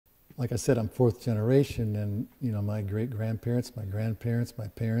like I said, I'm fourth generation, and my great-grandparents, my grandparents, my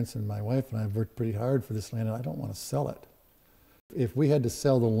parents, and my wife and I have worked pretty hard for this land, and I don't want to sell it. If we had to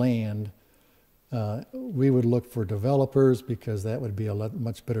sell the land, we would look for developers, because that would be a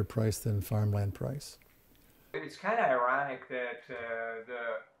much better price than farmland price. It's kind of ironic that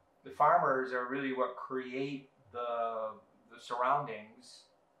the farmers are really what create the surroundings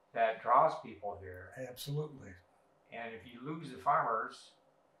that draws people here. Absolutely. And if you lose the farmers,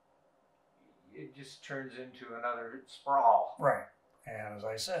 it just turns into another sprawl. Right. And as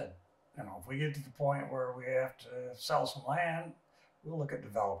I said, if we get to the point where we have to sell some land, we'll look at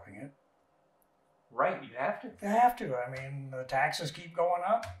developing it. Right, you have to. You have to. I mean, the taxes keep going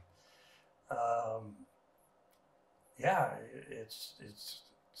up. Yeah, it's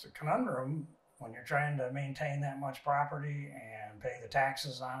a conundrum when you're trying to maintain that much property and pay the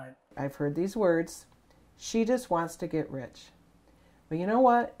taxes on it. I've heard these words, she just wants to get rich. But you know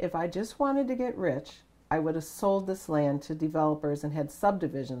what? If I just wanted to get rich, I would have sold this land to developers and had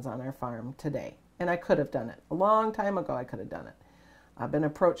subdivisions on our farm today. And I could have done it. A long time ago, I could have done it. I've been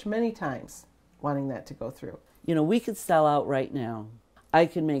approached many times wanting that to go through. We could sell out right now. I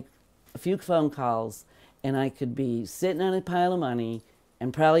could make a few phone calls, and I could be sitting on a pile of money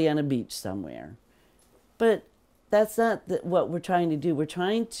and probably on a beach somewhere. But that's not what we're trying to do. We're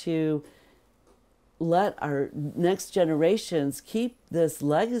trying to let our next generations keep this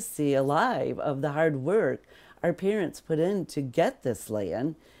legacy alive of the hard work our parents put in to get this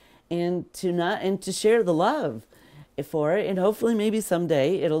land, and to share the love for it. And hopefully maybe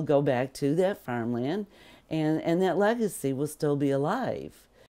someday it'll go back to that farmland, and that legacy will still be alive.